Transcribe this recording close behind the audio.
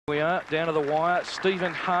We are down to the wire.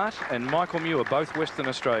 Stephen Hart and Michael Muir, both Western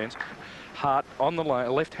Australians. Hart on the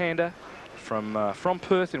left-hander from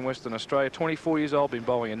Perth in Western Australia, 24 years old, been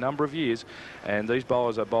bowling a number of years, and these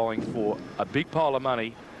bowlers are bowling for a big pile of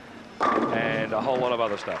money and a whole lot of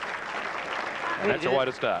other stuff. And that's a way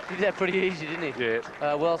to start. He did that pretty easy, didn't he?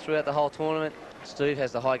 Yeah. Well throughout the whole tournament. Steve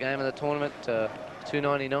has the high game of the tournament,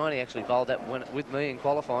 299. He actually bowled that with me in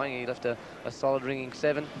qualifying. He left a solid ringing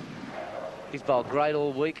 7. He's bowled great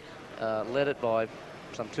all week, led it by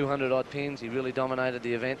some 200 odd pins. He really dominated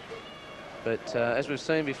the event. But as we've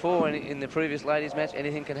seen before in the previous ladies match,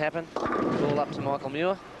 anything can happen. It's all up to Michael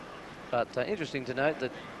Muir. But interesting to note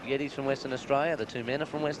that Yeti's from Western Australia, the two men are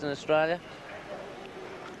from Western Australia.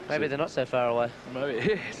 Maybe they're not so far away. Maybe,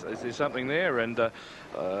 yes, there's something there. And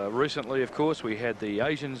recently, of course, we had the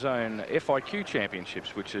Asian Zone FIQ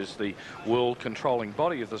Championships, which is the world controlling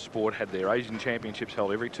body of the sport, had their Asian Championships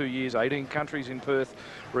held every 2 years, 18 countries in Perth.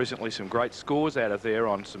 Recently, some great scores out of there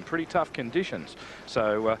on some pretty tough conditions.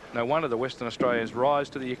 So no wonder the Western Australians rise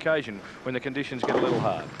to the occasion when the conditions get a little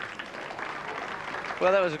hard.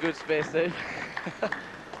 Well, that was a good spare, Steve.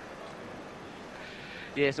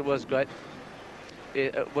 Yes, it was great.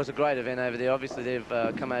 It was a great event over there. Obviously,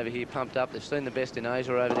 they've come over here pumped up. They've seen the best in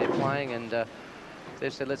Asia over there playing, and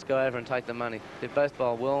they've said, let's go over and take the money. They've both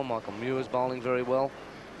bowled well. Michael Muir's bowling very well.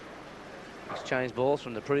 He's changed balls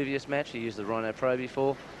from the previous match. He used the Rhino Pro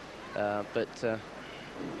before, but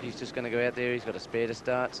he's just going to go out there. He's got a spare to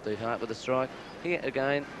start. Steve Hart with a strike.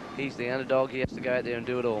 Again, he's the underdog. He has to go out there and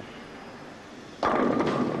do it all.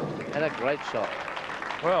 And a great shot.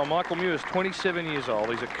 Well, Michael Muir is 27 years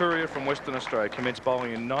old. He's a courier from Western Australia, commenced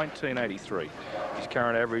bowling in 1983. His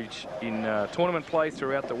current average in tournament play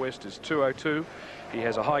throughout the West is 202. He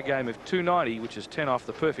has a high game of 290, which is 10 off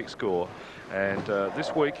the perfect score. And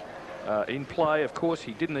this week, in play, of course,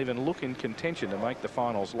 he didn't even look in contention to make the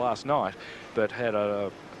finals last night, but had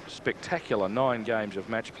a spectacular 9 games of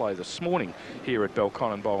match play this morning here at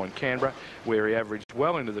Belconnen Bowl in Canberra, where he averaged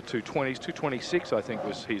well into the 220s. 226, I think,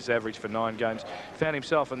 was his average for 9 games. Found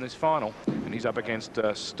himself in this final, and he's up against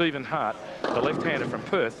Stephen Hart, the left-hander from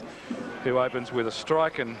Perth, who opens with a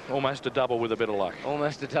strike and almost a double with a bit of luck.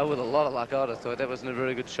 Almost a double with a lot of luck. I'd have thought that wasn't a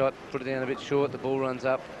very good shot. Put it down a bit short. The ball runs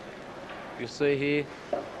up. You'll see here,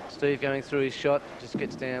 Steve going through his shot, just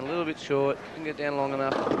gets down a little bit short. Didn't get down long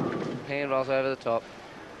enough. Hand rolls over the top.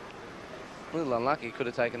 A little unlucky, could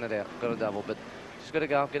have taken it out, got a double, but just got to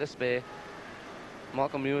go up, get a spare.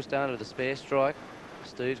 Michael Muir started with a spare strike.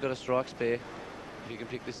 Steve's got a strike spare, if you can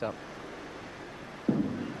pick this up.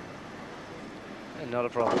 And not a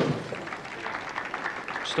problem.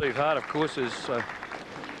 Steve Hart, of course, is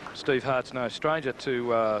Steve Hart's no stranger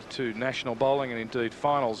to national bowling and indeed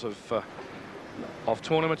finals of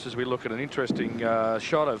tournaments, as we look at an interesting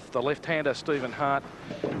shot of the left-hander Stephen Hart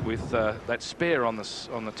with that spare on the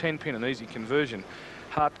 10-pin, an easy conversion.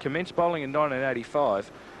 Hart commenced bowling in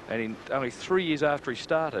 1985, and only 3 years after he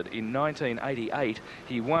started, in 1988,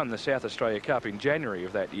 he won the South Australia Cup in January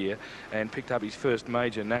of that year and picked up his first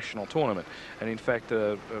major national tournament. And in fact,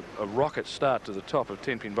 a rocket start to the top of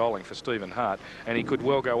 10-pin bowling for Stephen Hart, and he could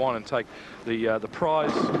well go on and take the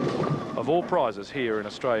prize of all prizes here in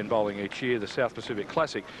Australian bowling each year, the South Pacific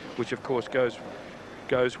Classic, which of course goes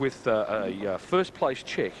with a first place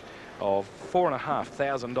cheque of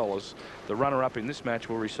 $4,500. The runner-up in this match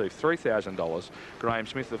will receive $3,000. Graham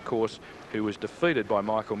Smith, of course, who was defeated by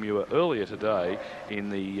Michael Muir earlier today in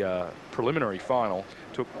the preliminary final,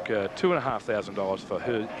 took $2,500 for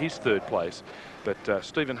his third place. But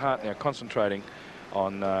Stephen Hart now concentrating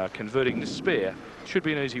on converting this spare. Should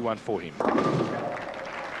be an easy one for him.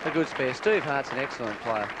 A good spare. Steve Hart's an excellent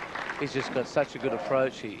player. He's just got such a good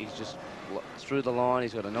approach. He's just through the line.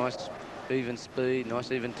 He's got a nice even speed,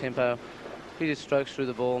 nice even tempo. He just strokes through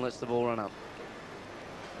the ball and lets the ball run up.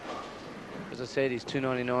 As I said, his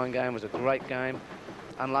 299 game was a great game.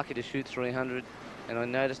 Unlucky to shoot 300, and I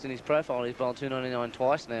noticed in his profile he's bowled 299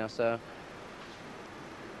 twice now, so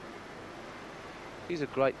he's a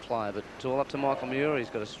great player. But it's all up to Michael Muir. He's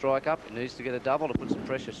got a strike up. He needs to get a double to put some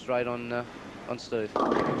pressure straight on Steve.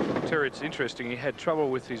 Terry, it's interesting. He had trouble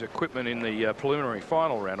with his equipment in the preliminary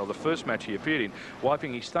final round, or the first match he appeared in,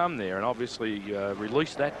 wiping his thumb there, and obviously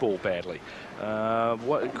released that ball badly.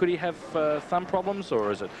 Could he have thumb problems,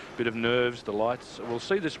 or is it a bit of nerves, the lights? We'll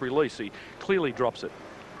see this release. He clearly drops it.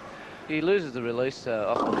 He loses the release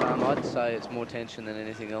off the thumb. I'd say it's more tension than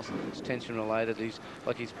anything else. It's tension related. He's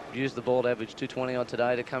used the ball to average 220 odd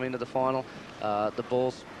today to come into the final. The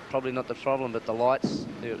ball's probably not the problem, but the lights,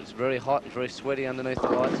 it's very hot and very sweaty underneath the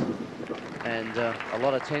lights, and a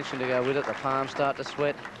lot of tension to go with it. The palms start to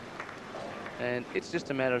sweat, And it's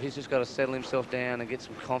just a matter of he's just got to settle himself down and get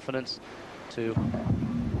some confidence to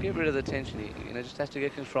get rid of the tension. He just has to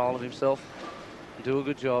get control of himself and do a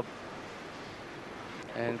good job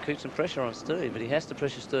and keep some pressure on Steve. But he has to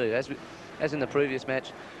pressure Steve. As in the previous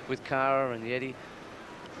match with Kara and Yeti,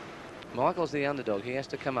 Michael's the underdog. He has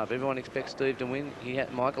to come up. Everyone expects Steve to win.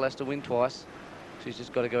 Michael has to win twice. So he's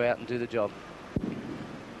just got to go out and do the job.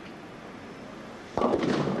 But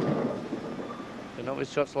not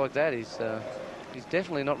with shots like that. He's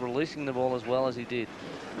definitely not releasing the ball as well as he did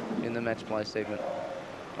in the match play segment.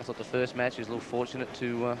 I thought the first match he was a little fortunate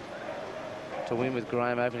to win with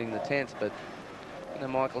Graham opening the 10th, but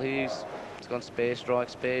Michael here, he's gone spare, strike,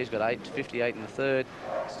 spare. He's got 58 in the third.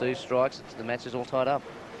 Steve strikes. The match is all tied up.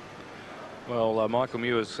 Well, Michael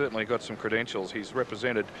Muir has certainly got some credentials. He's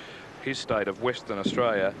represented his state of Western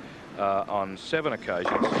Australia on 7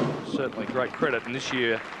 occasions. Certainly great credit. And this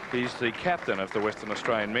year he's the captain of the Western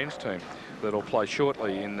Australian men's team that'll play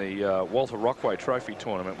shortly in the Walter Rockway Trophy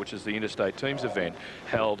Tournament, which is the interstate teams event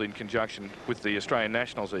held in conjunction with the Australian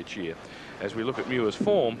Nationals each year. As we look at Muir's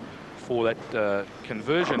form for that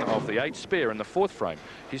conversion of the 8 spare in the 4th frame,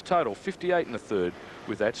 his total 58 in the 3rd,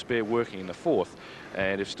 with that spare working in the 4th.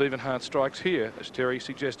 And if Stephen Hart strikes here, as Terry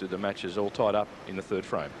suggested, the match is all tied up in the 3rd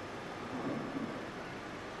frame.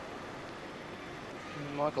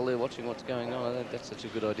 Michael there watching what's going on. I don't think that's such a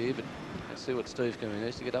good idea, but let's see what Steve's going to do. He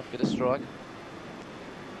needs to get up, get a strike,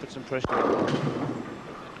 put some pressure on.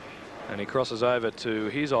 And he crosses over to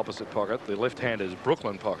his opposite pocket, the left-hander's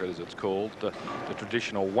Brooklyn pocket, as it's called. The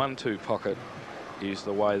traditional 1-2 pocket is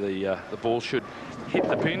the way the ball should hit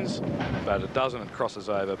the pins, but it doesn't. It crosses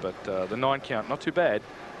over, but the 9 count, not too bad,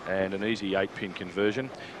 and an easy 8-pin conversion,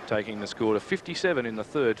 taking the score to 57 in the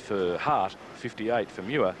 3rd for Hart, 58 for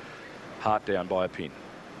Muir. Hart down by a pin.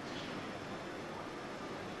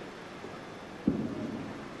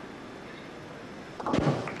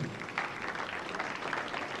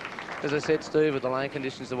 As I said, Steve, with the lane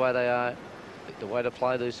conditions the way they are, the way to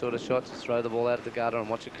play these sort of shots is throw the ball out of the gutter and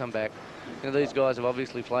watch it come back. These guys have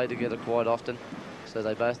obviously played together quite often, so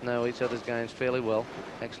they both know each other's games fairly well.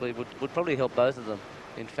 Actually, would probably help both of them,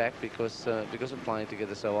 in fact, because of playing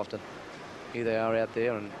together so often. Here they are out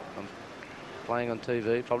there, and I'm playing on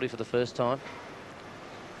TV, probably for the first time.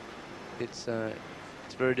 It's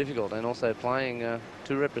very difficult, and also playing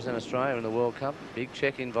to represent Australia in the World Cup. Big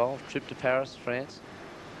check involved, trip to Paris, France.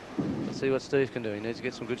 Let's see what Steve can do. He needs to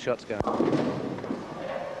get some good shots going.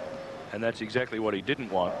 And that's exactly what he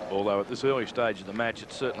didn't want, although at this early stage of the match,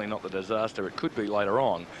 it's certainly not the disaster it could be later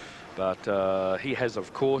on. But he has,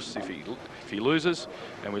 of course, if he loses,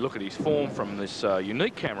 and we look at his form from this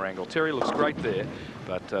unique camera angle, Terry looks great there,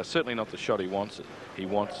 but certainly not the shot he wants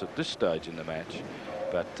at this stage in the match.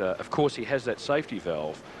 But of course he has that safety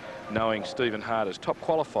valve, knowing Stephen Hart as top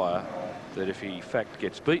qualifier, that if he in fact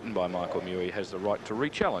gets beaten by Michael Muir, he has the right to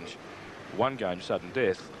re-challenge 1 game sudden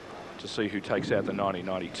death to see who takes out the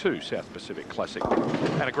 1992 South Pacific Classic.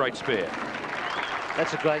 And a great spare.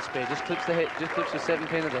 That's a great spare. Just clips the head, just clips the 7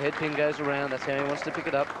 pin, and the head pin goes around. That's how he wants to pick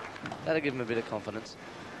it up. That'll give him a bit of confidence.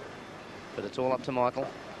 But it's all up to Michael.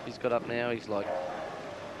 He's got up now. He's like,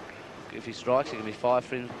 if he strikes, he can be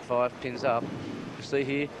 5 pins up. You see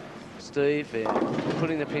here, Steve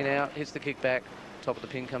putting the pin out, hits the kick back, top of the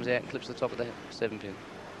pin comes out and clips the top of the 7 pin.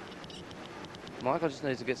 Michael just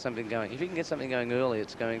needs to get something going. If he can get something going early,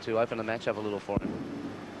 it's going to open the match up a little for him.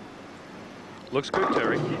 Looks good,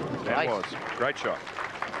 Terry. That Great. was great shot.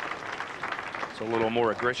 It's a little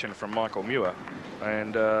more aggression from Michael Muir,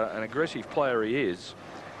 and an aggressive player he is.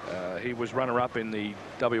 He was runner-up in the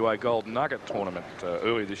WA Gold Nugget tournament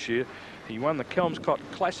early this year. He won the Kelmscott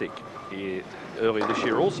Classic here earlier this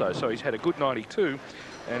year also, so he's had a good 92,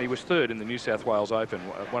 and he was 3rd in the New South Wales Open,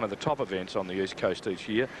 one of the top events on the East Coast each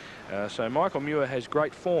year. So Michael Muir has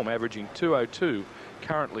great form, averaging 202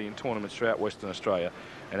 currently in tournaments throughout Western Australia,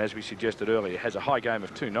 and as we suggested earlier, has a high game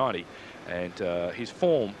of 290, and his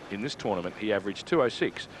form in this tournament, he averaged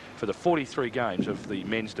 206 for the 43 games of the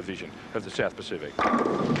men's division of the South Pacific.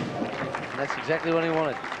 And that's exactly what he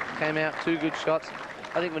wanted. Came out 2 good shots.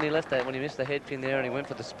 I think when he left that, when he missed the head pin there and he went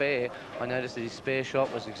for the spare, I noticed that his spare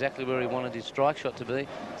shot was exactly where he wanted his strike shot to be.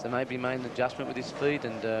 So maybe he made an adjustment with his feet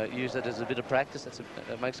and used it as a bit of practice.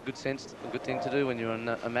 That makes good sense, a good thing to do when you're in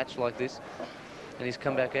a match like this. And he's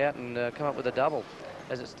come back out and come up with a double.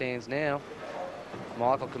 As it stands now,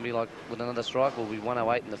 Michael can be like, with another strike, will be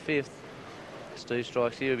 108 in the 5th. Steve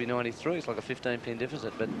strikes here, will be 93. It's like a 15-pin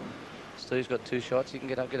deficit, but Steve's got 2 shots. He can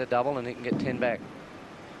get up, get a double, and he can get 10 back.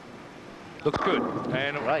 Looks good,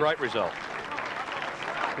 and a great result.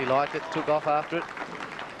 He liked it, took off after it.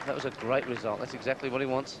 That was a great result. That's exactly what he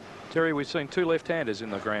wants. Terry, we've seen two left-handers in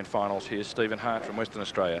the grand finals here, Stephen Hart from Western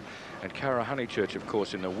Australia and Cara Honeychurch, of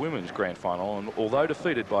course, in the women's grand final. And although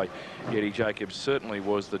defeated by Yeti Jacobs, certainly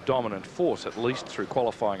was the dominant force, at least through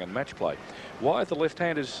qualifying and match play. Why have the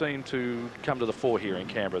left-handers seemed to come to the fore here in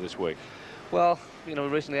Canberra this week? Well, you know, we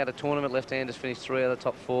recently had a tournament. Left-handers finished 3 out of the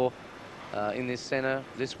top 4 in this centre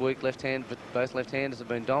this week. But both left-handers have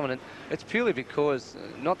been dominant. It's purely because,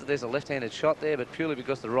 not that there's a left-handed shot there, but purely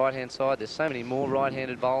because the right-hand side, there's so many more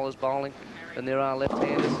right-handed bowlers bowling than there are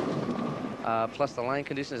left-handers. Plus the lane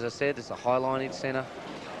conditions, as I said, it's a high-lineage centre.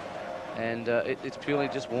 And it's purely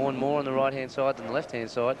just worn more on the right-hand side than the left-hand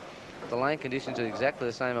side. The lane conditions are exactly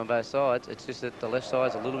the same on both sides. It's just that the left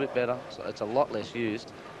side's a little bit better, so it's a lot less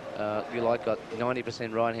used. You got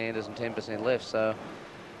 90% right-handers and 10% left, so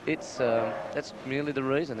that's merely the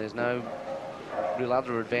reason. There's no real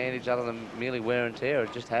other advantage other than merely wear and tear.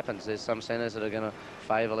 It just happens. There's some centres that are going to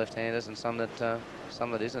favour left-handers and some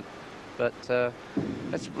that isn't. But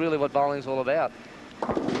that's really what bowling's all about.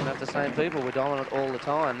 If the same people were dominant all the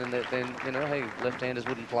time, then you know, hey, left-handers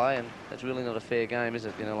wouldn't play, and that's really not a fair game, is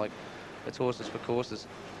it? You know, like, it's horses for courses.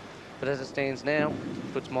 But as it stands now,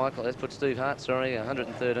 puts Steve Hart,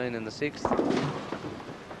 113 in the 6th.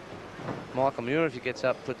 Michael Muir, if he gets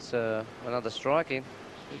up, puts another strike in.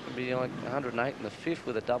 He can be like 108 in the 5th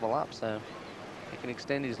with a double up, so he can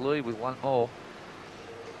extend his lead with 1 more.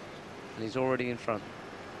 And he's already in front.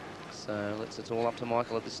 So it's all up to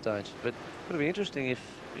Michael at this stage. But it'll be interesting if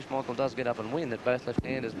Michael does get up and win, that both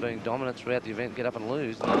left-handers being dominant throughout the event get up and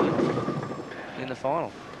lose in the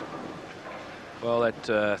final. Well,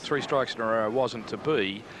 that 3 strikes in a row wasn't to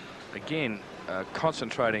be. Again,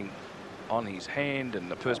 concentrating on his hand and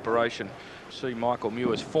the perspiration. See Michael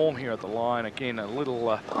Muir's form here at the line. Again, a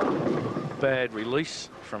little bad release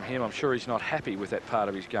from him. I'm sure he's not happy with that part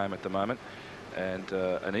of his game at the moment. And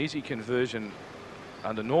an easy conversion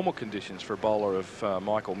under normal conditions for a bowler of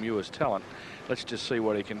Michael Muir's talent. Let's just see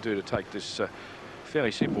what he can do to take this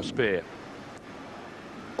fairly simple spare.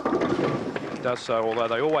 He does so, although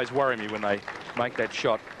they always worry me when they make that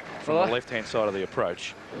shot from the left-hand side of the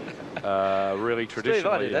approach. Really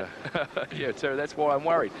traditionally. Steve, I did that. Yeah, Terry, that's why I'm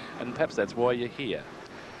worried. And perhaps that's why you're here.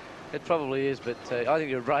 It probably is, but I think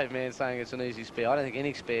you're a brave man saying it's an easy spare. I don't think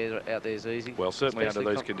any spare out there is easy. Well, certainly under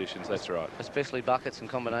those conditions, that's right. Especially buckets and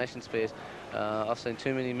combination spares. I've seen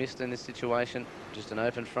too many missed in this situation, just an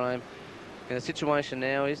open frame. And the situation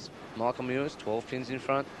now is Michael Muir's 12 pins in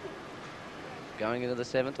front, going into the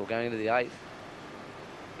 7th or going into the 8th.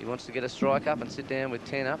 He wants to get a strike up and sit down with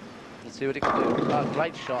 10 up and see what he can do. Oh,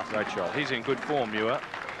 great shot. Great shot. He's in good form, Muir.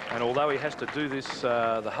 And although he has to do this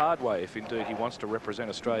the hard way, if indeed he wants to represent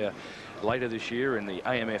Australia later this year in the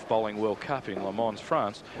AMF Bowling World Cup in Le Mans,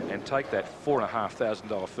 France, and take that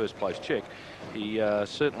 $4,500 first place check, he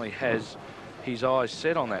certainly has his eyes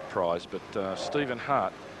set on that prize. But Stephen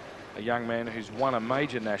Hart, a young man who's won a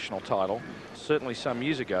major national title, certainly some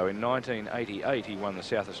years ago in 1988, he won the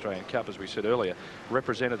South Australian Cup, as we said earlier,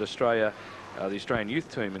 represented Australia, the Australian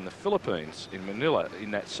youth team in the Philippines, in Manila,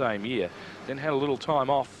 in that same year. Then had a little time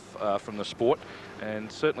off from the sport, and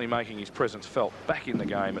certainly making his presence felt back in the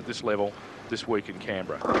game at this level this week in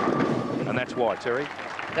Canberra. And that's why, Terry.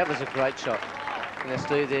 That was a great shot. And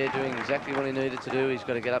Steve there doing exactly what he needed to do. He's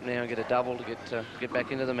got to get up now and get a double to get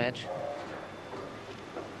back into the match.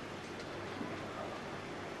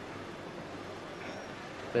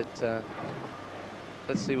 But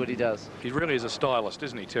let's see what he does. He really is a stylist,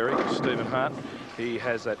 isn't he, Terry? Stephen Hart. He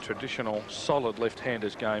has that traditional solid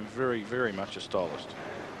left-handers game. Very, very much a stylist.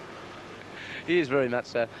 He is very much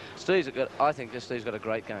so. I think Steve's got a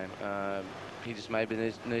great game. He just maybe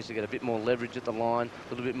needs to get a bit more leverage at the line, a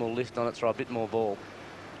little bit more lift on it, throw a bit more ball.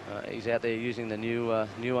 He's out there using the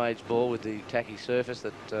new age ball with the tacky surface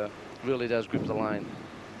that really does grip the lane.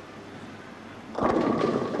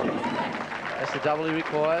 That's the double he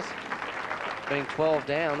requires. Being 12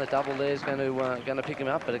 down, the double there is going to pick him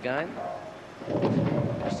up. But again,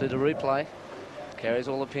 let's do the replay. Carries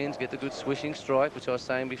all the pins, get the good swishing strike, which I was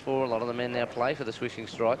saying before. A lot of the men now play for the swishing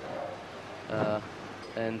strike,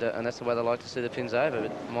 and that's the way they like to see the pins over.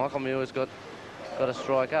 But Michael Muir's got a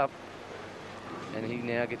strike up, and he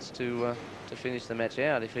now gets to finish the match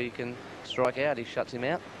out. If he can strike out, he shuts him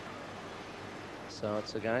out. So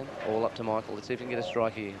it's again all up to Michael. Let's see if he can get a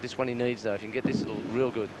strike here. This one he needs, though. If he can get this, it'll look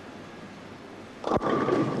real good.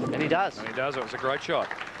 And he does. And he does. It was a great shot.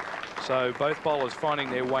 So both bowlers finding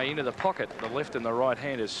their way into the pocket. The left and the right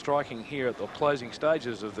handers striking here at the closing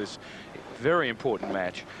stages of this very important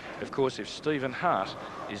match. Of course, if Stephen Hart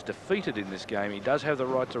is defeated in this game, he does have the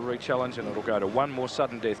right to re-challenge, and it'll go to one more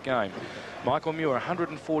sudden death game. Michael Muir,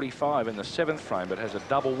 145 in the 7th frame, but has a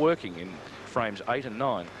double working in frames 8 and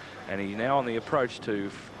 9. and he's now on the approach to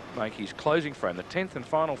make his closing frame, the 10th and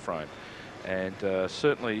final frame. And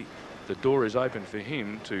certainly the door is open for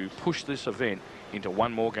him to push this event into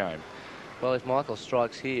one more game. Well, if Michael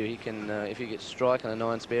strikes here, he can. If he gets strike and a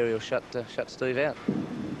 9 spare, he'll shut Steve out.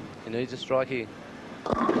 He needs a strike here.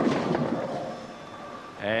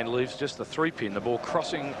 And leaves just the 3-pin. The ball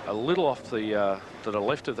crossing a little off the to the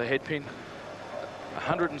left of the head pin.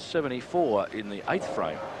 174 in the 8th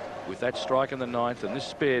frame with that strike in the 9th, and this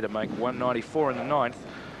spare to make 194 in the 9th.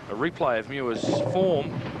 A replay of Muir's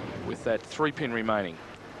form with that 3-pin remaining.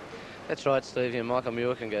 That's right, Steve. And Michael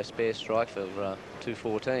Muir can go spare strike for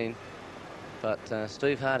 214, but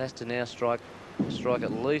Steve Hart has to now strike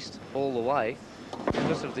at least all the way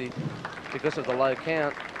because of the low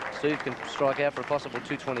count. Steve can strike out for a possible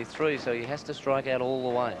 223, so he has to strike out all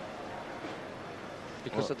the way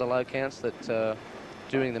because of the low counts that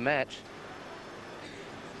during the match.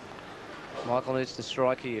 Michael needs to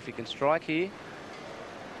strike here. If he can strike here,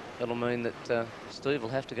 that'll mean that Steve will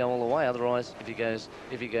have to go all the way. Otherwise, if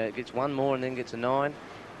he gets one more and then gets a 9,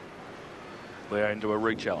 they're into a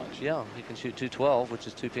re-challenge. Yeah, he can shoot 212, which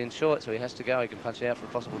is 2 pins short, so he has to go. He can punch out for a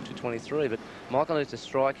possible 223, but Michael needs to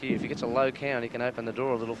strike here. If he gets a low count, he can open the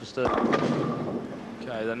door a little for Steve.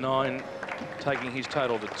 Okay, the 9 taking his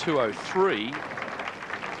total to 203,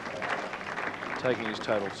 taking his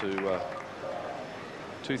total to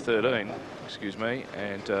 213, excuse me,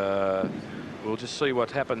 and we'll just see what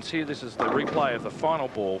happens here. This is the replay of the final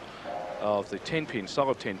ball of the 10-pin,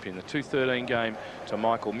 solid 10-pin, the 213 game to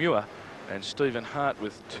Michael Muir. And Stephen Hart,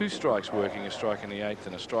 with 2 strikes working, a strike in the 8th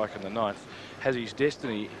and a strike in the 9th, has his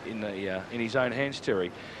destiny in his own hands,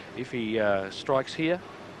 Terry. If he strikes here,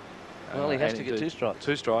 well, he has to get 2 strikes.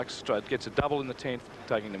 2 strikes, gets a double in the 10th,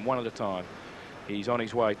 taking them one at a time. He's on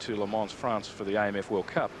his way to Le Mans, France for the AMF World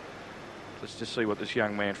Cup. Let's just see what this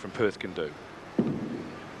young man from Perth can do.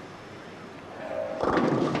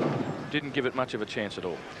 Didn't give it much of a chance at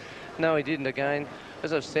all. No, he didn't. Again,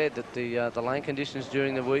 as I've said, that the lane conditions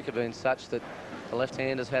during the week have been such that the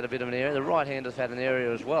left-hander's had a bit of an area. The right-hander's had an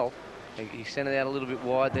area as well. He sent it out a little bit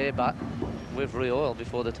wide there, but we've re-oiled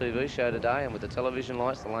before the TV show today, and with the television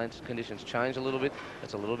lights, the lane conditions change a little bit.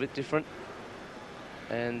 It's a little bit different.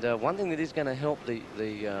 And one thing that is going to help the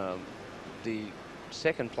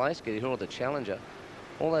second place getter, or the challenger,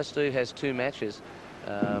 although Steve has 2 matches,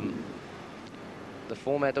 the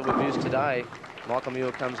format that we've used today, Michael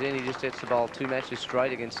Muir comes in, he just gets to bowl 2 matches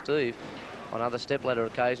straight against Steve. On other stepladder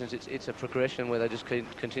occasions, it's a progression where they just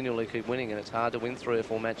continually keep winning, and it's hard to win 3 or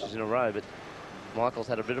 4 matches in a row. But Michael's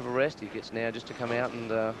had a bit of a rest. He gets now just to come out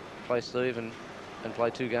and play Steve and play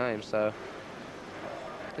 2 games. So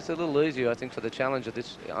it's a little easier, I think, for the challenger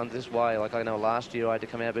this way. Like I know last year I had to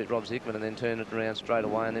come out, beat Rob Zickman, and then turn it around straight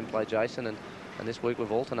away and then play Jason. And this week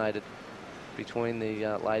we've alternated between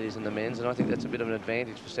the ladies and the men's, and I think that's a bit of an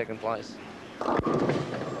advantage for second place.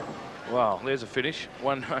 Wow, there's a finish.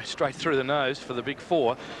 One straight through the nose for the big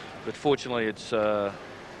 4, but fortunately it's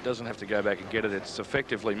doesn't have to go back and get it. It's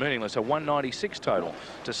effectively meaningless. A 196 total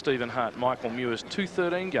to Stephen Hart. Michael Muir's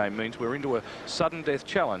 213 game means we're into a sudden death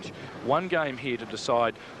challenge. 1 game here to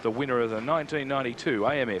decide the winner of the 1992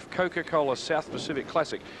 AMF Coca-Cola South Pacific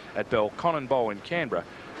Classic at Belconnen Bowl in Canberra.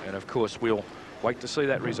 And of course we'll wait to see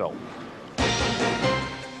that result.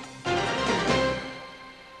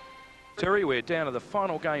 Terry, we're down to the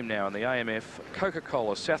final game now in the AMF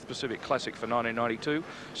Coca-Cola South Pacific Classic for 1992.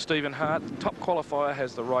 Stephen Hart, top qualifier,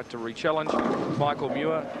 has the right to re-challenge. Michael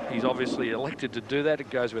Muir, he's obviously elected to do that.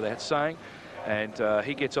 It goes without saying. And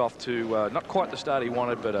he gets off to not quite the start he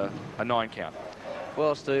wanted, but a 9 count.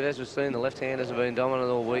 Well, Steve, as we've seen, the left-handers have been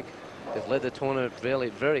dominant all week. They've led the tournament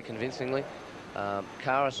very convincingly.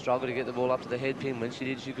 Cara struggled to get the ball up to the head pin. When she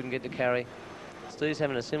did, she couldn't get the carry. Steve's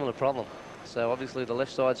having a similar problem. So obviously the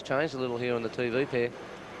left side's changed a little here on the TV pair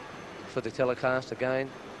for the telecast. Again,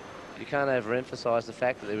 you can't overemphasise the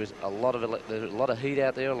fact that there is a lot of heat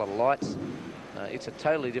out there, a lot of lights. It's a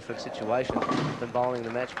totally different situation than bowling the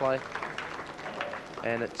match play,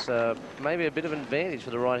 and it's maybe a bit of an advantage for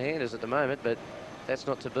the right-handers at the moment, but that's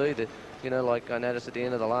not to be. Like I noticed at the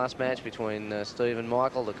end of the last match between Steve and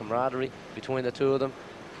Michael, the camaraderie between the 2 of them.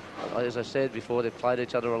 As I said before, they've played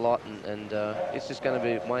each other a lot, and it's just going to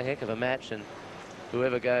be one heck of a match, and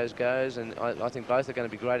whoever goes, and I think both are going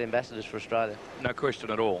to be great ambassadors for Australia. No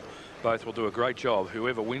question at all. Both will do a great job,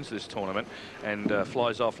 whoever wins this tournament, and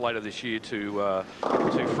flies off later this year to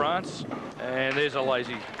France. And there's a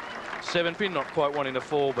lazy 7-pin, not quite wanting to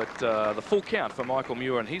fall, but the full count for Michael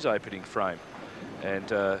Muir in his opening frame.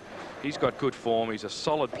 And he's got good form. He's a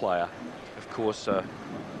solid player. Of course, a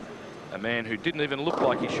man who didn't even look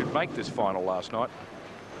like he should make this final last night.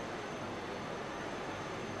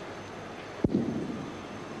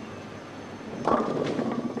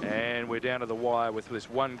 down to the wire with this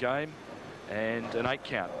one game and an 8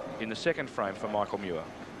 count in the second frame for Michael Muir.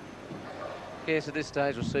 Yes, at this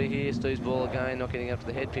stage we'll see here Steve's ball again, not getting up to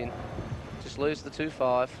the head pin. Just lose the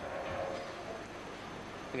 2-5.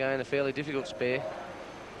 Again, a fairly difficult spare.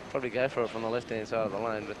 Probably go for it from the left-hand side of the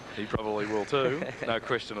lane, but he probably will too. No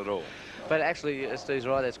question at all. But actually, Steve's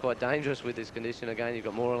right, that's quite dangerous with this condition. Again, you've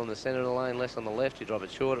got more on the centre of the lane, less on the left. You drop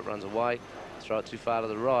it short, it runs away. Throw it too far to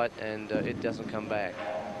the right, and it doesn't come back.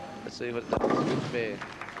 Let's see what it does. Fair.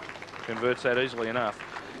 Converts that easily enough.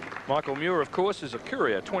 Michael Muir, of course, is a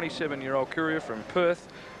courier, 27-year-old courier from Perth.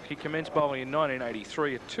 He commenced bowling in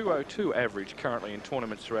 1983, a 202 average currently in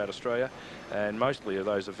tournaments throughout Australia, and mostly of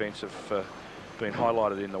those events have been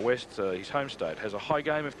highlighted in the West. His home state has a high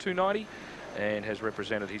game of 290 and has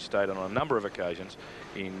represented his state on a number of occasions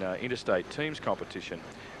in interstate teams competition,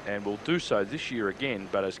 and will do so this year again,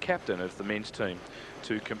 but as captain of the men's team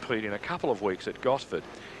to compete in a couple of weeks at Gosford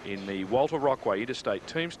in the Walter Rockway Interstate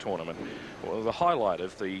Teams Tournament, well, the highlight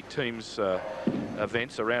of the teams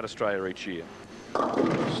events around Australia each year.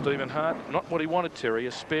 Stephen Hart, not what he wanted, Terry,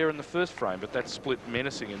 a spare in the first frame, but that split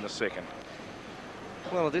menacing in the second.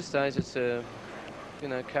 Well, at this stage, it's you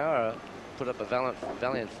know, Cara put up a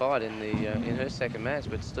valiant fight in her second match,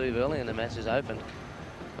 but Steve early in the match is opened.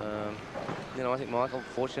 You know, I think Michael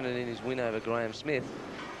fortunate in his win over Graham Smith,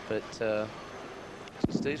 but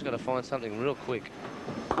Steve's got to find something real quick,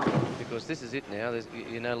 because this is it now.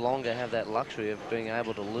 You no longer have that luxury of being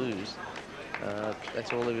able to lose.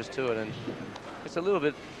 That's all there is to it, and it's a little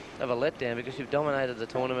bit of a letdown because you've dominated the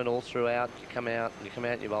tournament all throughout. You come out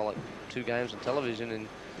and you bowl like 2 games on television, and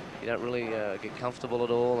you don't really get comfortable at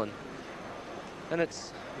all, and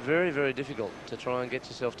it's very, very difficult to try and get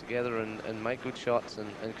yourself together and make good shots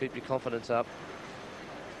and keep your confidence up.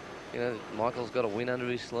 You know, Michael's got a win under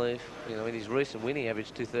his sleeve. You know, in his recent win, he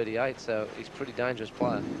averaged 238, so he's a pretty dangerous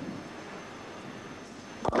player.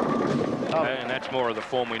 Oh. And that's more of the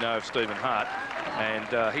form we know of Stephen Hart,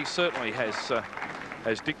 and he certainly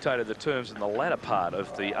has dictated the terms in the latter part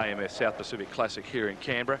of the AMF South Pacific Classic here in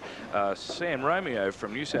Canberra. Sam Romeo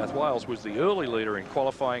from New South Wales was the early leader in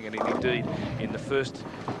qualifying, and indeed in the first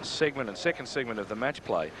segment and second segment of the match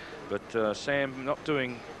play. But Sam not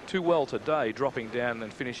doing too well today, dropping down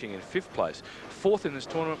and finishing in 5th place. 4th in this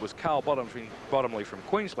tournament was Carl Bottomley from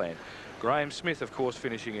Queensland. Graham Smith, of course,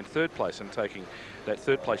 finishing in 3rd place and taking that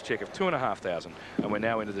 3rd place check of 2,500. And we're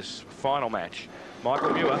now into this final match.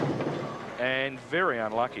 Michael Muir, and very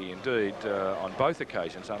unlucky indeed on both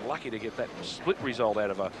occasions. Unlucky to get that split result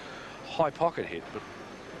out of a high pocket hit. But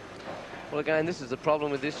well, again, this is the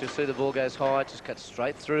problem with this. You'll see the ball goes high, it just cuts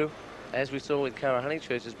straight through. As we saw with Cara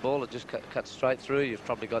Honeychurch's ball, it just cuts straight through. You've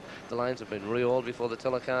probably got the lanes have been re-oiled before the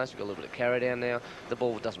telecast. You've got a little bit of carry down now. The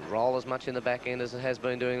ball doesn't roll as much in the back end as it has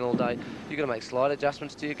been doing all day. You've got to make slight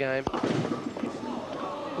adjustments to your game.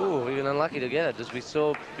 Ooh, even unlucky to get it, as we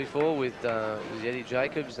saw before with Eddie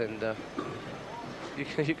Jacobs, and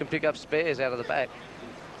you can pick up spares out of the back.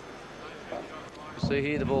 You see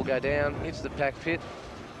here the ball go down, hits the back pit,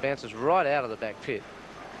 bounces right out of the back pit,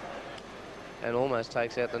 and almost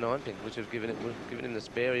takes out the 9-pin, which have given him the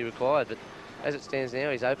spare he required. But as it stands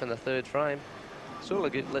now, he's opened the 3rd frame.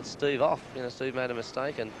 Sort of let Steve off. You know, Steve made a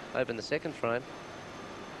mistake and opened the 2nd frame.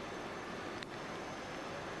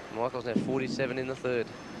 Michael's now 47 in the 3rd.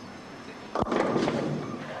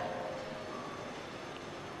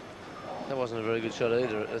 That wasn't a very good shot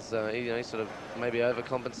either. As he sort of maybe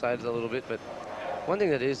overcompensated a little bit. But one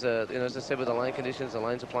thing that is, you know, as I said, with the lane conditions, the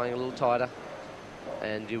lanes are playing a little tighter,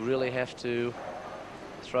 and you really have to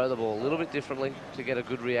throw the ball a little bit differently to get a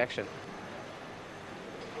good reaction.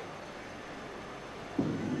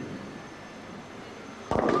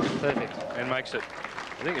 Perfect. And makes it.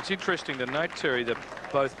 I think it's interesting to note, Terry, that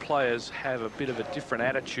both players have a bit of a different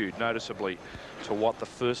attitude, noticeably, to what the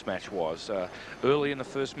first match was. Early in the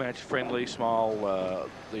first match, friendly, smile,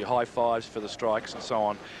 the high fives for the strikes and so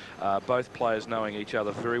on. Both players knowing each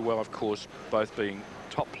other very well, of course, both being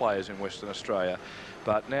top players in Western Australia.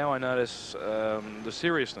 But now I notice the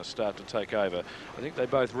seriousness start to take over. I think they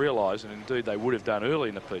both realise, and indeed they would have done early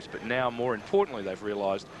in the piece, but now more importantly they've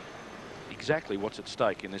realised exactly what's at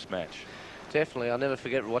stake in this match. Definitely. I'll never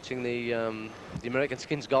forget watching the American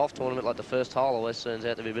Skins golf tournament. Like, the first hole always turns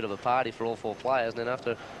out to be a bit of a party for all 4 players, and then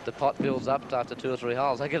after the pot builds up after 2 or 3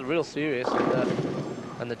 holes, they get real serious,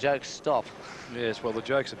 and the jokes stop. Yes, well, the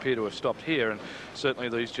jokes appear to have stopped here, and certainly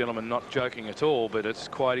these gentlemen not joking at all, but it's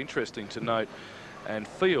quite interesting to note and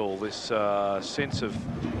feel this sense of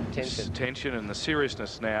tension and the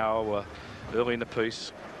seriousness now early in the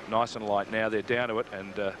piece. Nice and light now. They're down to it,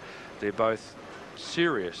 and they're both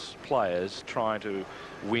serious players trying to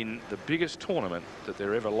win the biggest tournament that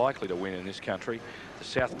they're ever likely to win in this country, the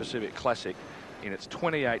South Pacific Classic, in its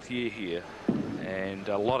 28th year here, and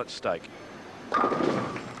a lot at stake.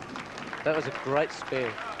 That was a great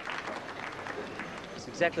spare. It's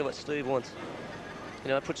exactly what Steve wants. You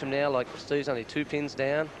know, it puts him now, like Steve's only 2 pins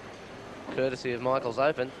down, courtesy of Michael's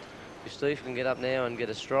open. If Steve can get up now and get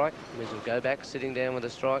a strike, it means he'll go back sitting down with a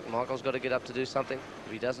strike. Michael's got to get up to do something.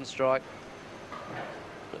 If he doesn't strike,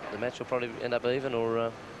 the match will probably end up even,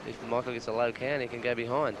 or if Michael gets a low count, he can go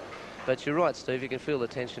behind. But you're right, Steve, you can feel the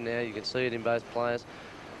tension now. You can see it in both players.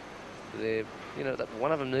 They're, you know,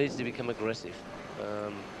 one of them needs to become aggressive.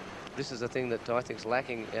 This is the thing that I think is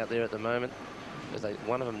lacking out there at the moment, is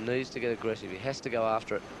one of them needs to get aggressive. He has to go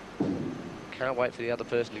after it. Can't wait for the other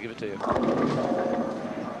person to give it to you.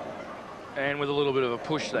 And with a little bit of a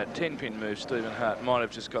push, that 10-pin move, Stephen Hart might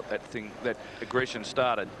have just got that aggression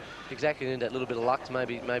started. Exactly, need that little bit of luck to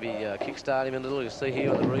maybe kickstart him a little. You'll see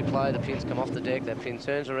here on the replay, the pins come off the deck, that pin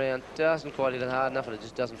turns around, doesn't quite hit it hard enough, and it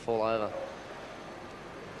just doesn't fall over.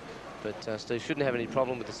 But Steve shouldn't have any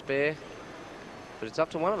problem with the spare. But it's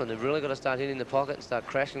up to one of them. They've really got to start hitting the pocket and start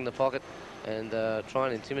crashing the pocket and try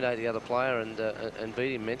and intimidate the other player and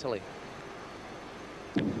beat him mentally.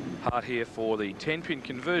 Hart here for the 10-pin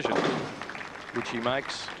conversion, which he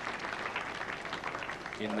makes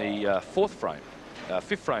in the fifth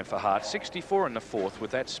frame for Hart. 64 in the fourth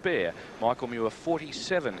with that spare. Michael Muir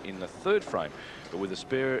 47 in the third frame, but with a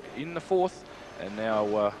spare in the fourth, and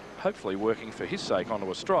now hopefully working for his sake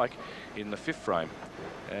onto a strike in the fifth frame.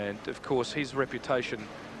 And of course his reputation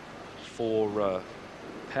for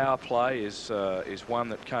power play is one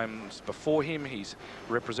that comes before him. He's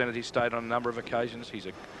represented his state on a number of occasions. He's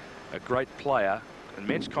a great player.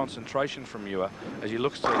 Immense concentration from Muir as he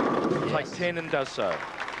looks to take 10 and does so.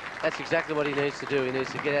 That's exactly what he needs to do. He needs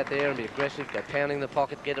to get out there and be aggressive, go pounding the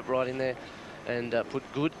pocket, get it right in there, and put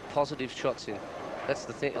good, positive shots in. That's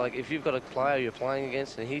the thing. Like, if you've got a player you're playing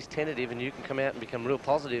against and he's tentative and you can come out and become real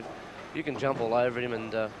positive, you can jump all over him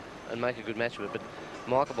and make a good match of it. But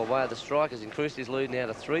Michael, by way of the strike, has increased his lead now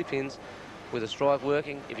to 3 pins with a strike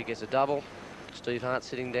working. If he gets a double, Steve Hart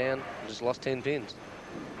sitting down, just lost 10 pins.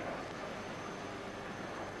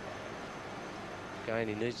 Again,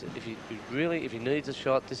 he needs to, if he needs a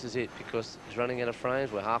shot, this is it, because he's running out of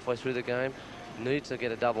frames. We're halfway through the game. He needs to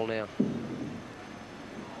get a double now.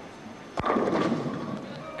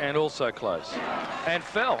 And also close. And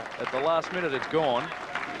fell at the last minute. It's gone.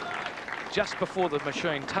 Just before the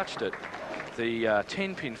machine touched it, the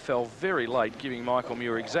 10-pin fell very late, giving Michael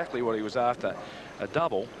Muir exactly what he was after, a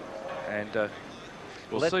double. And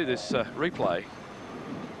we'll see this replay.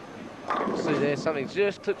 See there, something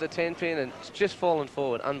just clipped the 10-pin and it's just fallen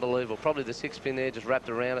forward. Unbelievable. Probably the 6-pin there just wrapped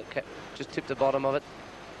around it, just tipped the bottom of it.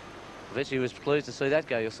 I bet he was pleased to see that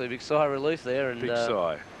go. You'll see a big sigh of relief there. And big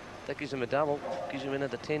sigh. That gives him a double. Gives him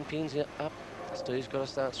another 10 pins up. Steve's got to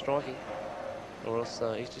start striking, or else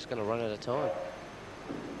he's just going to run out of time.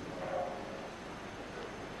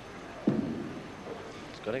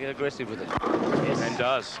 He's got to get aggressive with it. Yes. And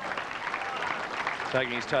does.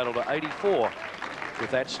 Taking his total to 84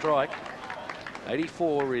 with that strike.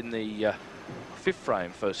 84 in the fifth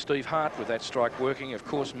frame for Steve Hart with that strike working. Of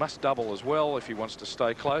course, must double as well if he wants to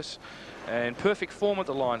stay close. And perfect form at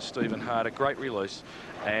the line, Stephen Hart. A great release.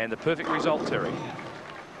 And the perfect result, Terry.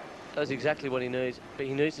 Does exactly what he needs. But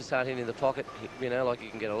he needs to start hitting the pocket. You know, like he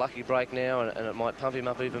can get a lucky break now and it might pump him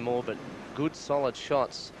up even more. But good, solid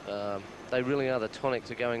shots. They really are the tonic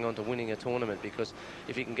to going on to winning a tournament, because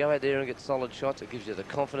if you can go out there and get solid shots, it gives you the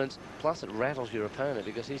confidence. Plus, it rattles your opponent,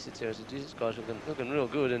 because he sits there and says, this guy's looking real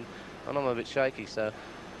good, and I'm a bit shaky. So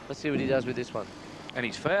let's see what he does with this one. And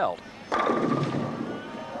he's fouled.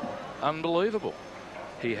 Unbelievable.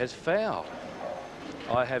 He has fouled.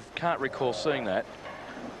 Can't recall seeing that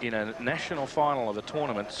in a national final of a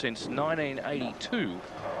tournament since 1982,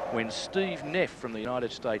 when Steve Neff from the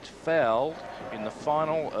United States fouled in the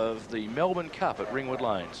final of the Melbourne Cup at Ringwood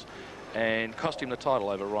Lanes and cost him the title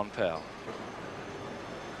over Ron Powell.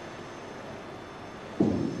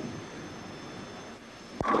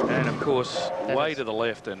 And of course, way to the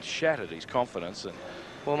left and shattered his confidence. And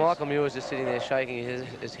well, Michael Muir was just sitting there shaking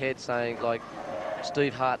his head, saying, like,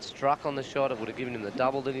 Steve Hart struck on the shot. It would have given him the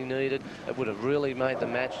double that he needed. It would have really made the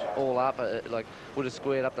match all up, like would have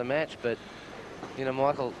squared up the match. But, you know,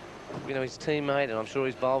 Michael, you know, his teammate, and I'm sure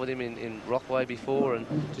he's bowled with him in Rockaway before, and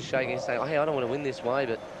just shaking his head saying, oh, hey, I don't want to win this way.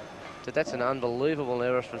 But that's an unbelievable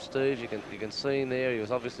error from Steve. You can see him there. He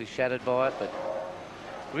was obviously shattered by it. But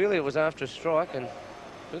really, it was after a strike, and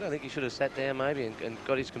I don't think he should have sat down maybe and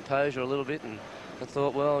got his composure a little bit and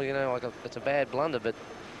thought, well, you know, like it's a bad blunder. But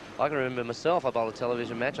I can remember myself, I bowled a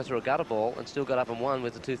television match, I threw a gutter ball and still got up and won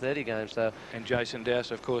with the 230 game. So. And Jason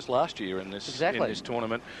Dowse, of course, last year in this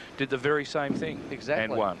tournament, did the very same thing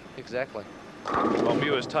and won. Exactly. Well,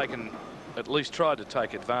 Muir's at least tried to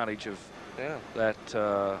take advantage of that.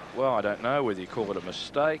 Well, I don't know whether you call it a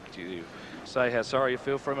mistake. Do you say how sorry you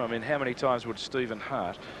feel for him? I mean, how many times would Stephen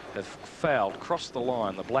Hart have fouled, crossed the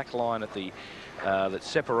line, the black line at the that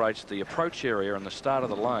separates the approach area and the start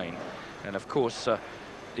of the lane? And of course,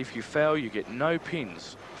 if you foul, you get no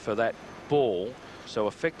pins for that ball. So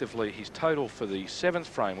effectively, his total for the 7th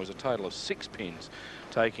frame was a total of 6 pins,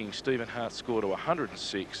 taking Stephen Hart's score to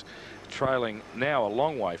 106, trailing now a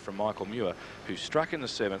long way from Michael Muir, who struck in the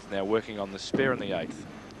 7th, now working on the spare in the 8th.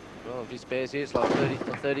 Well, if he spares here, it's like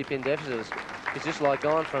 30 pin deficit. It's just like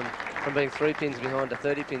gone from being 3 pins behind to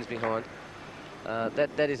 30 pins behind.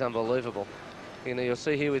 That is unbelievable. You know, you'll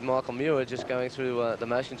see here with Michael Muir just going through the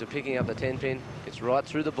motions of picking up the 10 pin. It's right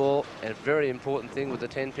through the ball, and a very important thing with the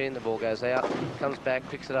 10 pin, the ball goes out, comes back,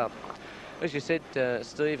 picks it up. As you said,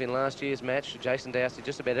 Steve, in last year's match, Jason Dowse did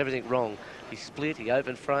just about everything wrong. He split, he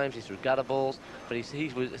opened frames, he threw gutter balls, but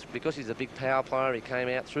because he's a big power player, he came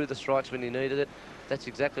out, threw the strikes when he needed it. That's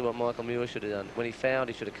exactly what Michael Muir should have done. When he fouled,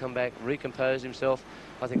 he should have come back, recomposed himself.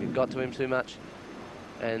 I think it got to him too much.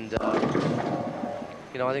 And,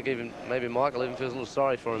 you know, I think even maybe Michael even feels a little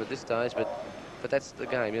sorry for him at this stage, but that's the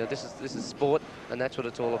game. You know, this is sport, and that's what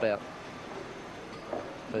it's all about.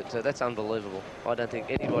 But that's unbelievable. I don't think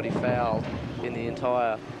anybody fouled in the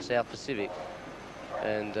entire South Pacific.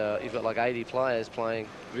 And you've got like 80 players playing.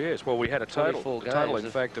 Yes, well, we had a total in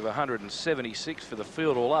fact, of 176 for the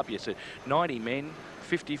field all up. You said 90 men,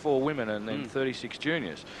 54 women, and then 36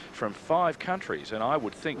 juniors from 5 countries. And I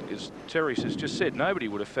would think, as Terry has just said, nobody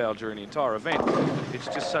would have fouled during the entire event. It's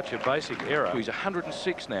just such a basic error. He's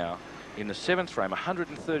 106 now in the 7th frame,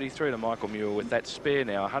 133 to Michael Muir with that spare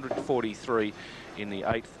now, 143 in the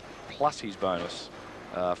 8th, plus his bonus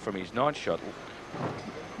from his 9th shot.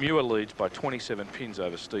 Muir leads by 27 pins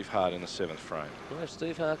over Steve Hart in the 7th frame. Well, if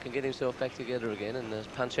Steve Hart can get himself back together again and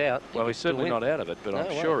punch out... Well, he's certainly not out of it, but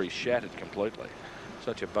I'm sure he's shattered completely.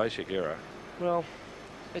 Such a basic error. Well,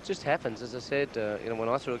 it just happens. As I said, you know, when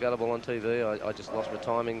I threw a gutter ball on TV, I just lost my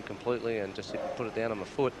timing completely and just put it down on my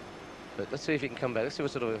foot. But let's see if he can come back. Let's see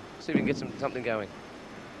see if we can get something going.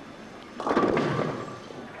 Well,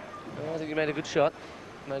 I think he made a good shot.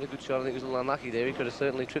 I think he was a little unlucky there. He could have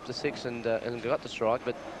certainly tripped the 6 and got the strike,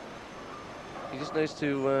 but he just needs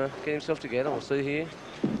to get himself together. We'll see here,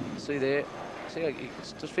 see there. See how he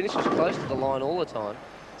just finishes close to the line all the time.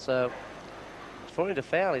 So for him to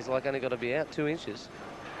foul, he's like only got to be out 2 inches,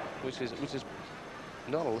 which is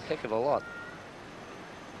not a heck of a lot.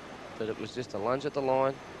 But it was just a lunge at the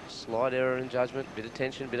line, slight error in judgment, bit of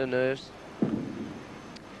tension, bit of nerves.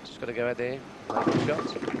 Just got to go out there, make good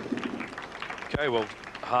shots. Okay, well,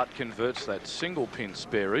 Hart converts that single pin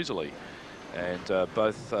spare easily, and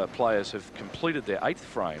both players have completed their 8th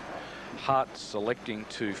frame. Hart selecting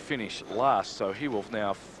to finish last, so he will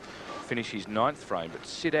now finish his 9th frame but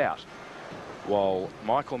sit out, while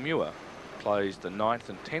Michael Muir plays the 9th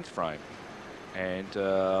and 10th frame. And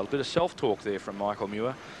a bit of self-talk there from Michael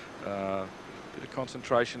Muir. Bit of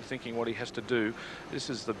concentration, thinking what he has to do. This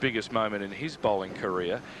is the biggest moment in his bowling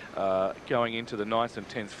career, going into the 9th and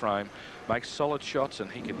 10th frame. Makes solid shots, and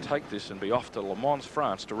he can take this and be off to Le Mans,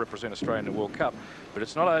 France, to represent Australia in the World Cup. But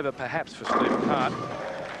it's not over, perhaps, for Stephen Hart.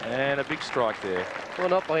 And a big strike there. Well,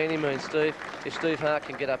 not by any means, Steve. If Steve Hart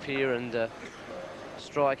can get up here and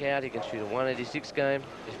strike out, he can shoot a 186 game.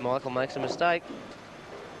 If Michael makes a mistake,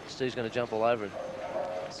 Steve's going to jump all over him.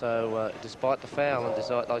 So despite the foul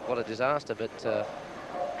and like what a disaster, but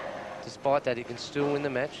despite that, he can still win the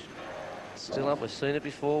match. Still up. We've seen it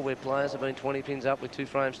before where players have been 20 pins up with 2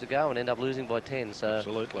 frames to go and end up losing by 10. So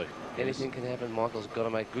absolutely, anything can happen. Michael's got to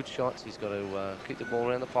make good shots. He's got to keep the ball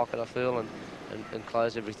around the pocket, I feel, and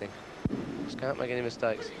close everything. Just can't make any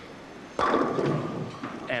mistakes.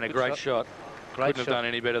 And a great shot. Couldn't have done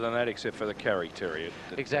any better than that, except for the carry, Terry.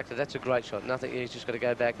 Exactly, that's a great shot. Nothing. He's just got to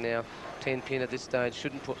go back now. 10 pin at this stage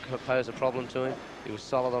shouldn't pose a problem to him. He was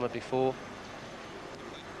solid on it before.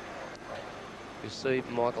 You see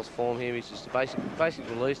Michael's form here. He's just a basic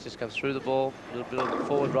release, just comes through the ball. A little bit of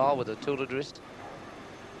forward roll with a tilted wrist.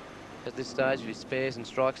 At this stage, if he spares and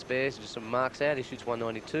strikes spares, just some marks out, he shoots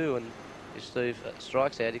 192, and if Steve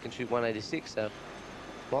strikes out, he can shoot 186. So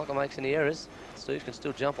if Michael makes any errors, Steve can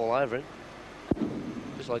still jump all over him,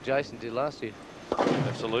 just like Jason did last year.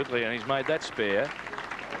 Absolutely, and he's made that spare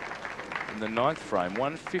in the 9th frame.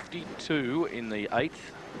 152 in the 8th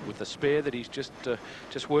with the spare that he's just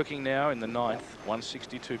working now in the 9th.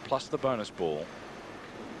 162 plus the bonus ball.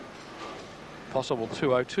 possible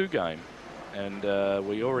 202 game. And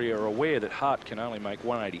we already are aware that Hart can only make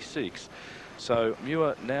 186. So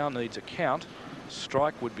Muir now needs a count.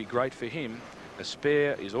 Strike would be great for him. A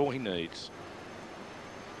spare is all he needs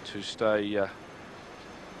to stay.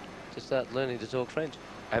 To start learning to talk French.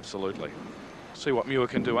 Absolutely. See what Muir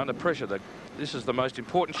can do under pressure. This is the most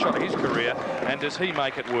important shot of his career, and does he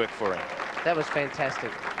make it work for him? That was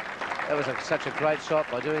fantastic. That was such a great shot.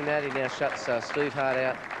 By doing that, he now shuts Steve Hart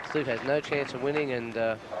out. Steve has no chance of winning,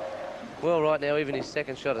 and well, right now, even his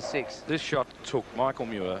second shot of 6. This shot took Michael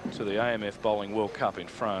Muir to the AMF Bowling World Cup in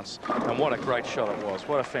France, and what a great shot it was.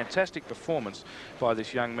 What a fantastic performance by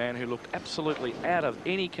this young man who looked absolutely out of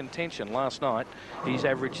any contention last night. He's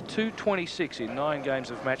averaged 226 in 9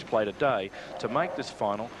 games of match play today to make this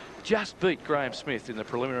final. Just beat Graham Smith in the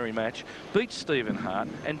preliminary match, beats Stephen Hart,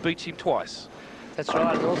 and beats him twice. That's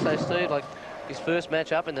right, and also, Steve, like his first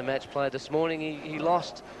match up in the match play this morning, he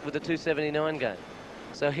lost with the 279 game.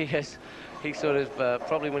 So he sort of,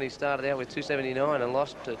 probably when he started out with 279 and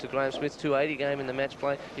lost to Graham Smith's 280 game in the match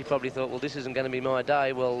play, he probably thought, well, this isn't going to be my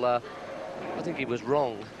day. Well, I think he was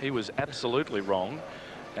wrong. He was absolutely wrong.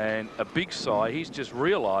 And a big sigh. He's just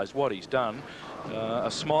realised what he's done.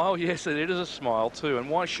 A smile, yes, it is a smile too. And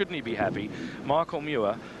why shouldn't he be happy? Michael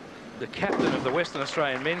Muir, the captain of the Western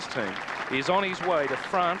Australian men's team, is on his way to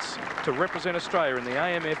France to represent Australia in the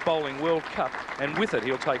AMF Bowling World Cup, and with it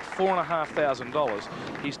he'll take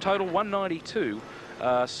 $4,500. His total 192,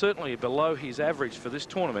 certainly below his average for this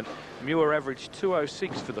tournament. Muir averaged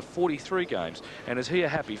 206 for the 43 games, and is he a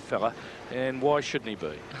happy fella? And why shouldn't he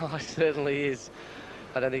be? Oh, he certainly is.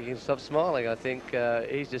 I don't think he can stop smiling. I think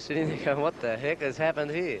he's just sitting there going, what the heck has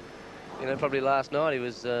happened here? You know, probably last night he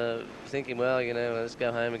was thinking, well, you know, let's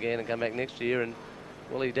go home again and come back next year. And,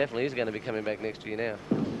 well, he definitely is going to be coming back next year now.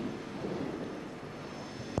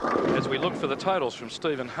 As we look for the totals from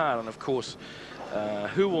Stephen Hart, and, of course,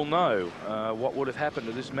 who will know what would have happened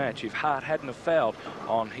to this match if Hart hadn't have fouled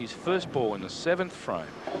on his first ball in the 7th frame.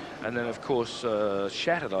 And then, of course,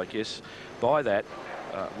 shattered, I guess, by that,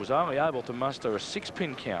 was only able to muster a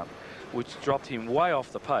 6-pin count, which dropped him way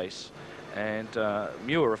off the pace. And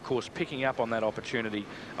Muir, of course, picking up on that opportunity,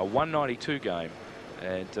 a 192 game.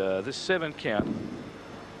 And this 7 count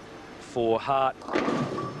for Hart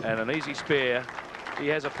and an easy spare. He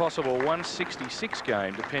has a possible 166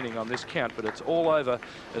 game, depending on this count, but it's all over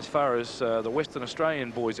as far as the Western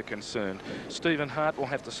Australian boys are concerned. Stephen Hart will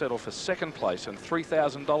have to settle for 2nd place and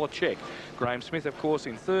 $3,000 check. Graham Smith, of course,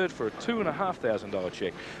 in 3rd for a $2,500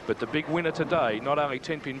 check. But the big winner today, not only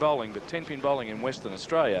 10-pin bowling, but 10-pin bowling in Western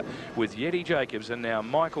Australia, with Yeti Jacobs and now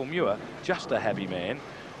Michael Muir, just a happy man,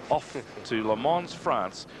 off to Le Mans,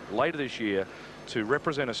 France, later this year, to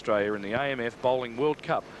represent Australia in the AMF Bowling World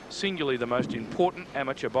Cup, singularly the most important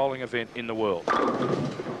amateur bowling event in the world.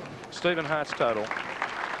 Stephen Hart's total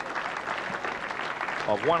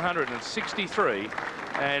of 163,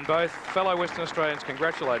 and both fellow Western Australians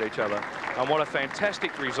congratulate each other on what a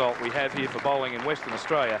fantastic result we have here for bowling in Western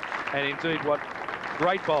Australia, and indeed what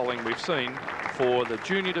great bowling we've seen for the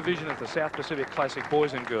junior division of the South Pacific Classic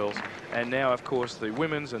boys and girls, and now, of course, the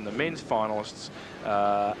women's and the men's finalists.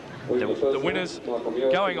 The winners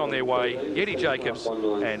going on their way, Yeti Jacobs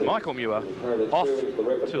and Michael Muir, off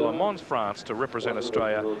to Le Mans, France to represent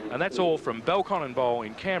Australia. And that's all from Belconnen Bowl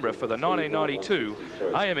in Canberra for the 1992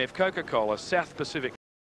 AMF Coca-Cola South Pacific